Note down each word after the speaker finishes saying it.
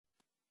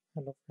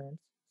Hello friends,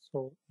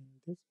 so in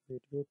this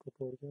video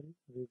tutorial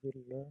we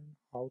will learn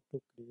how to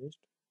create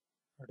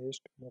a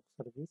REST mock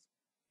service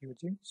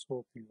using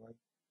SoapUI.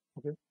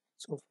 Okay,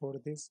 so for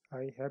this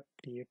I have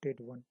created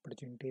one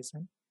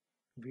presentation.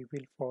 We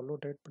will follow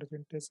that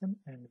presentation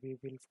and we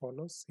will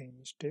follow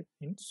same step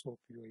in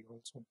SoapUI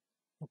also.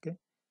 Okay,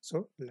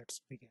 so let's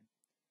begin.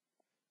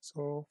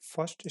 So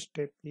first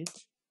step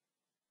is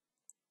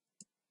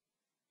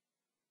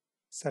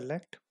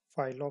select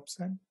file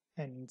option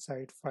and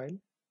inside file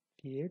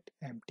create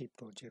empty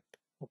project.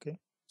 Okay,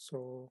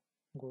 so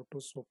go to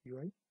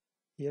SoapUI.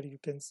 Here you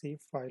can see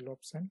file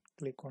option,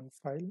 click on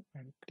file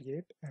and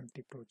create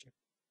empty project.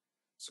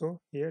 So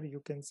here you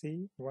can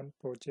see one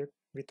project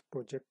with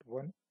project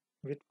 1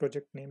 with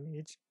project name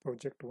is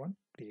project 1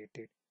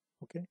 created.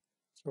 Okay,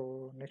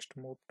 so next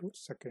move to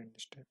second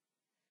step.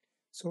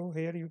 So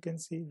here you can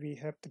see we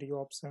have three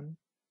options.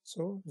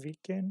 So we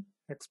can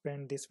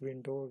expand this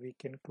window, we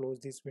can close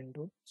this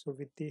window. So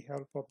with the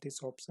help of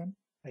this option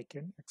I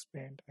can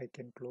expand, I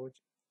can close.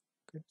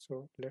 Okay,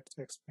 so let's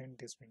expand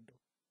this window.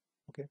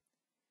 Okay,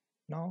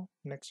 now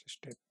next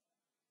step.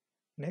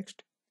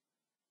 Next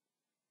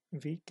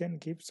we can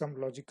give some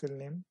logical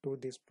name to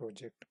this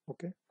project.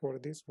 Okay, for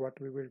this what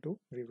we will do,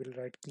 we will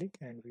right click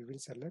and we will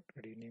select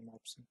rename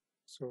option.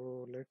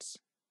 So let's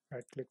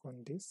right click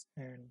on this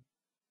and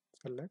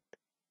select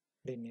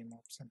rename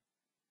option.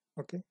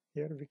 Okay,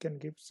 here we can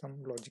give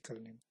some logical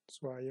name.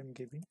 So I am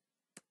giving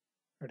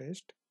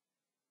rest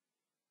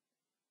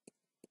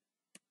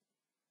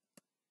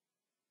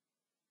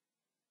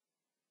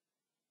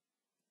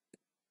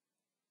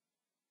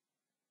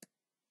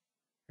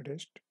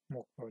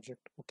mock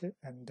project. Okay,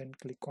 and then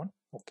click on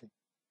OK.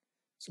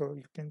 So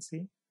you can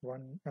see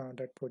one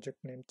that project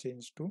name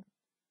changed to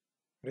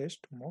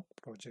rest mock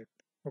project.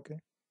 Okay,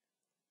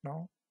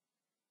 now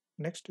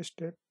next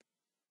step.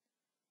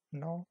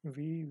 Now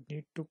we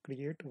need to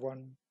create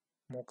one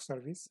mock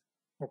service.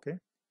 Okay,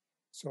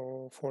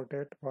 so for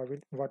that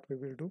what we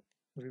will do,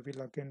 we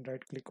will again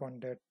right click on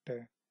that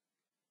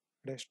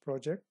REST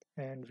project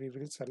and we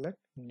will select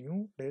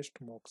new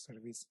REST mock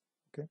service.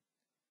 Okay,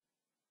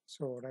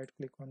 so right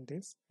click on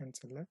this and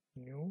select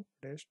new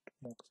REST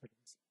mock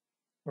service.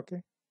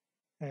 Okay,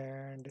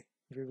 and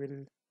we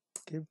will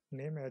give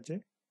name as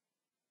a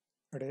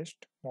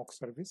REST mock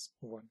service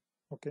 1.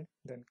 Okay,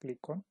 then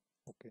click on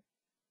OK.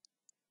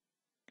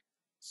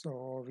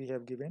 So we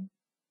have given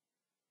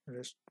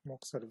REST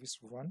mock service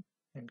 1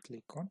 and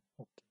click on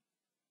OK.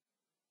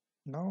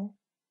 Now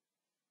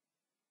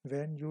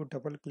when you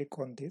double click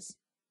on this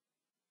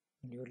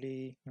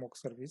newly mock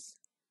service,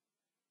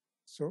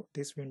 so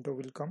this window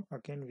will come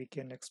again. We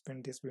can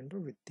expand this window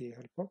with the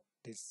help of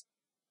this.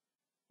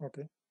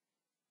 Okay,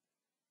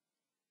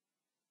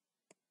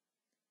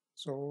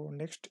 so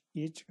next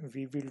is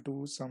we will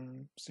do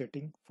some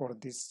setting for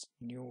this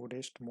new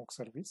REST mock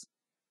service.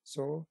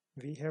 So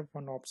we have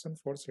one option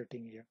for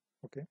setting here.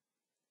 Okay,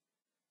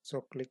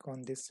 so click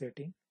on this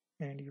setting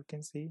and you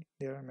can see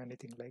there are many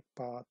things like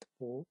path,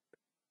 port,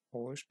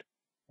 host,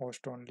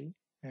 host only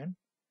and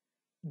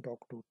doc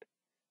root.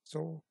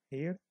 So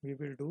here we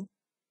will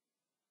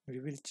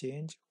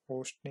change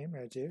host name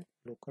as a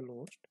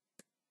localhost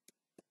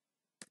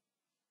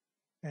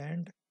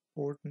and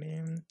port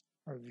name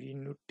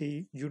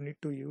you need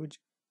to use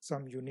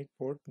some unique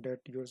port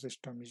that your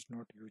system is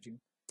not using.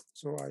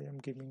 So I am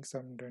giving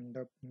some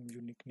random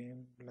unique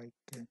name like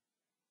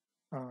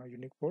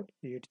unique port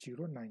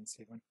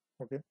 8097.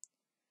 Okay,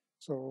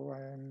 so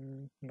I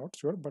am not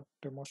sure, but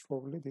most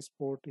probably this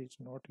port is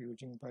not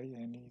using by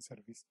any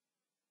service.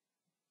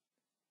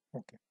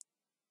 Okay,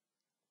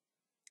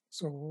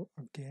 so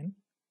again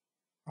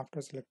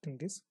after selecting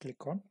this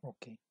click on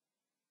OK.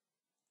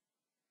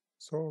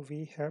 So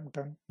we have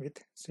done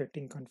with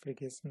setting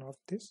configuration of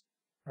this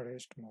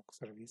REST mock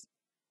service.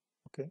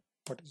 Okay,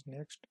 what is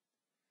next?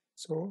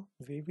 So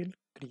we will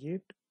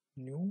create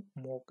new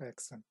mock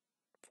action.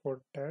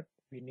 For that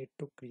we need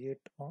to create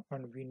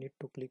and we need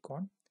to click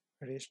on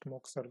REST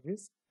mock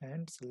service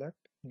and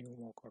select new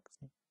mock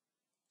action.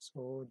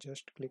 So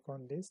just click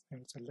on this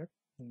and select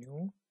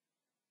new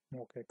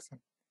mock action.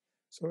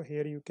 So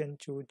here you can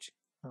choose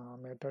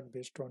method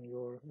based on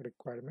your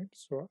requirement.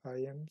 So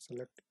I am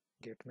select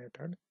get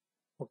method.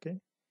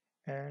 Okay,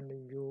 and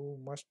you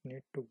must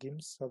need to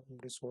give some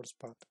resource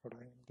path. What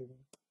I am giving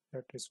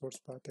that resource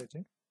path as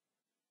a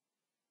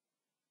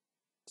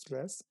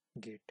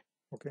 /get.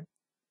 Okay,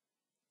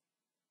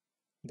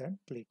 then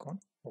click on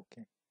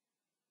OK.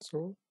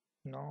 So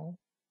now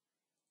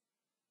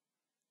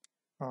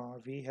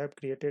we have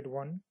created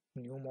one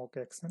new mock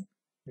action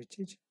which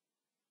is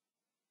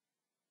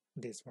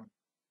this one.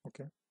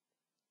 Okay,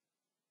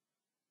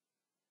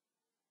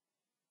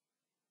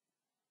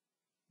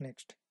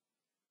 next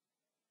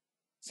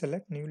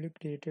select newly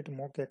created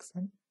mock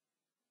action.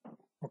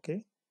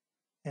 Okay,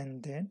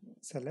 and then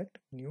select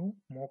new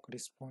mock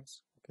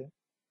response. Okay,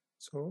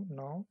 so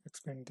now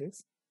expand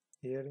this.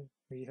 Here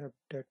we have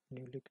that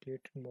newly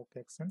created mock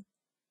action.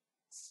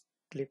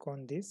 Click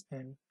on this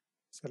and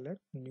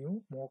select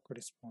new mock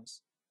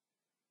response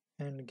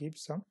and give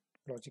some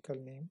logical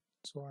name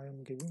So I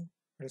am giving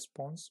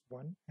response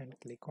 1 and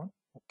click on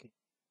OK.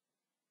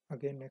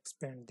 Again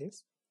expand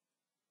this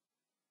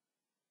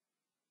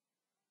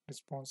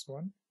response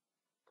 1.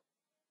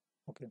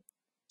 Okay,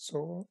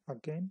 so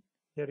again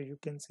here you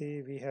can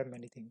see we have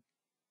many things.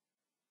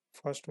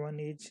 First one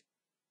is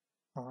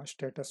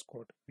status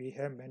code. We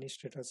have many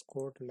status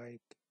code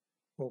like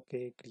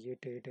OK,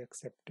 created,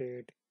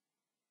 accepted,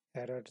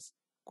 errors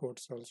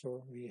codes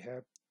also we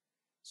have.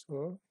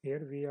 So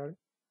here we are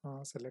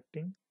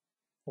selecting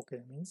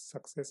OK means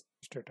success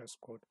status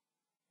code.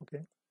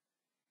 Okay,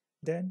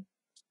 then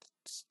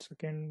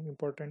second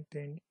important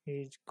thing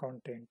is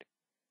content.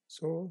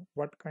 So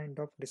what kind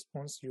of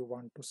response you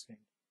want to send?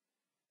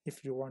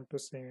 If you want to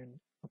send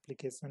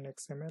application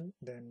XML,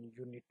 then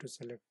you need to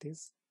select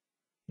this.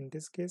 In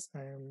this case,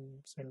 I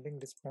am sending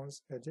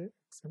response as a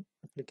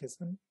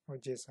application or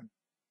JSON.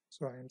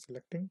 So I am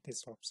selecting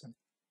this option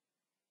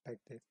like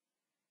this.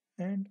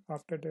 And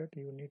after that,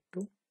 you need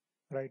to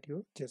write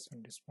your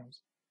JSON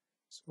response.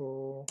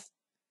 So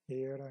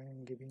here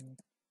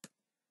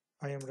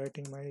I am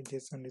writing my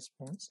JSON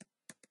response.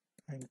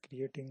 I am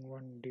creating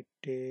one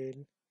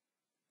detail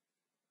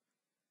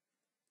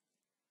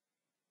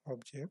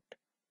object,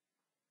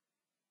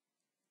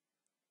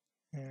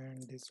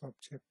 and this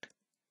object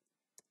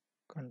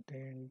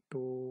contain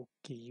two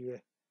key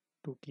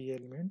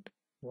element.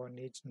 One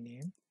is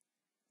name,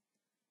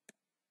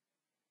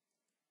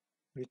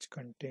 which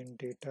contain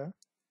data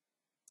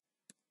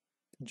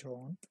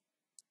John,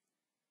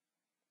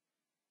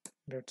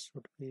 that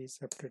should be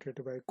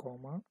separated by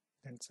comma.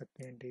 Then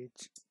second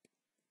is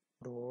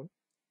role,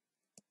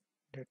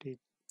 that is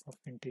of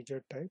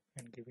integer type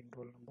and giving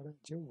roll number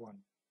as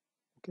 1.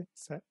 Okay,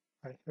 so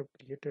I have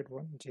created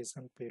one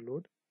JSON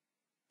payload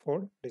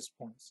for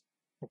response.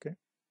 Okay,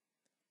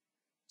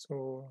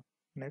 so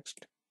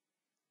next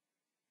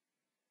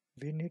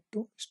we need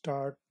to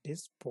start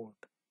this port.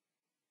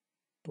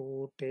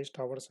 To test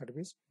our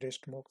service,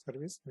 test mock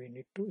service, we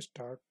need to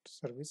start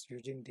service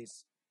using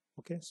this.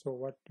 Okay, so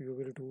what you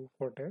will do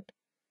for that,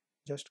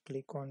 just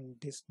click on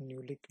this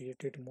newly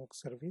created mock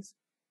service.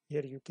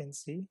 Here you can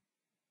see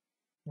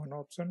one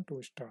option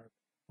to start.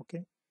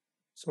 Okay,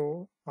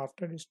 so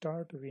after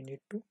start we need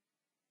to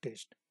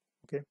test.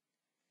 Okay,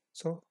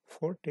 so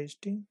for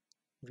testing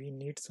we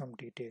need some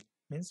detail,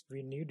 means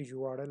we need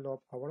URL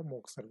of our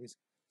mock service.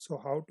 So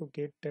how to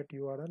get that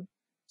URL?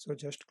 So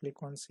just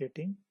click on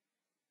setting.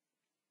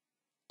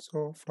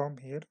 So from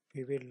here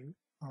we will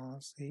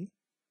see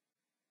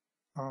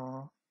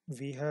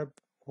we have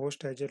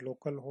host as a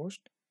local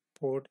host,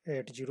 port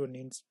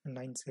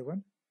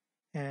 8097,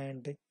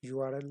 and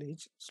URL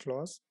is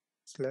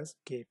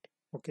 //get.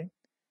 Okay,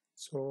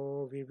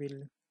 so we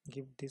will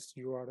give this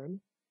URL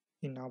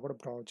in our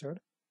browser.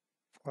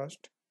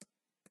 First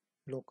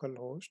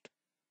localhost,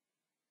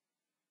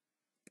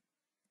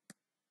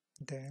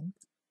 then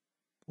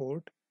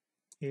port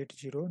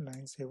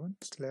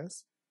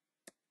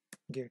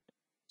 8097/get.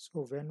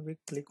 So when we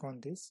click on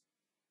this,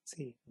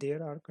 see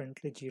there are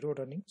currently 0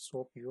 running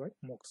SoapUI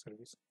mock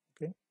service.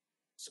 Okay,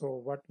 so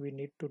what we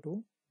need to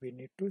do, we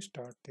need to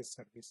start this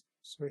service.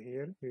 So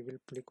here we will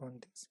click on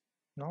this.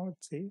 Now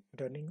see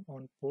running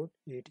on port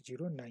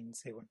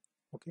 8097.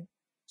 Okay,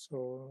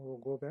 so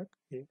go back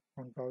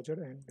on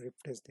browser and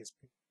refresh this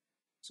page.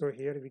 So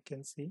here we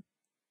can see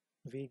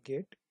we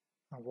get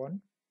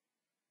one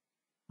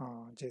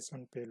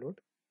JSON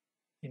payload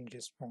in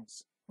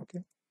response.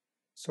 Okay,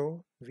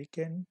 so we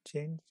can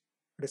change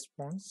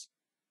response.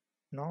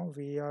 Now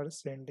we are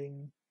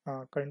sending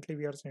currently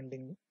we are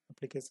sending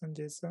application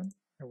JSON.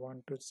 I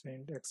want to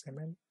send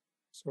XML,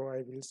 so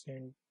I will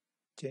change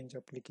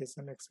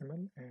application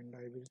XML, and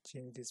I will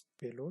change this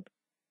payload.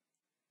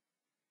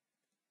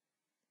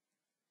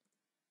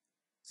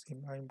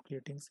 I am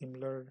creating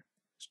similar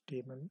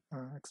HTML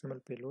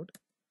XML payload.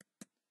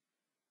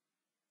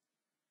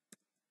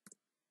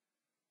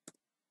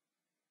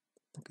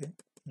 Okay,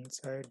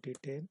 inside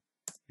detail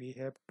we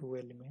have two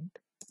elements.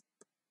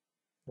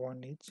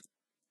 One is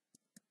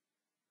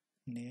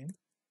name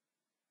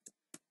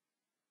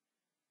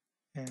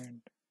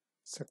and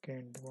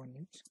second one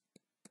is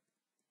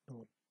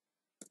role.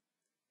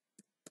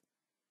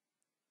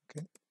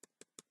 Okay,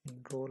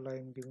 in role I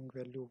am giving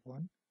value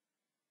 1,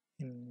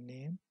 in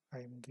name I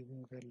am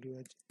giving value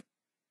as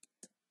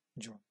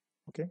John.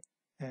 Okay,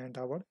 and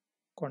our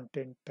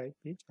content type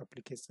is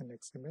application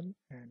XML,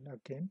 and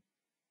again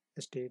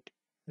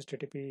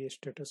HTTP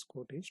status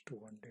code is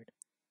 200.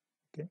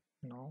 Okay,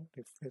 now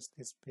refresh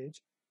this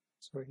page.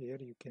 So here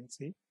you can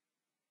see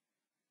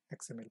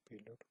XML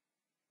payload.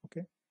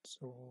 Okay,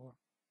 so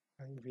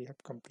we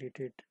have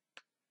completed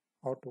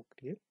how to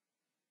create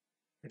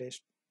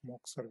REST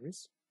mock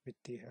service with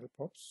the help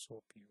of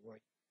SoapUI.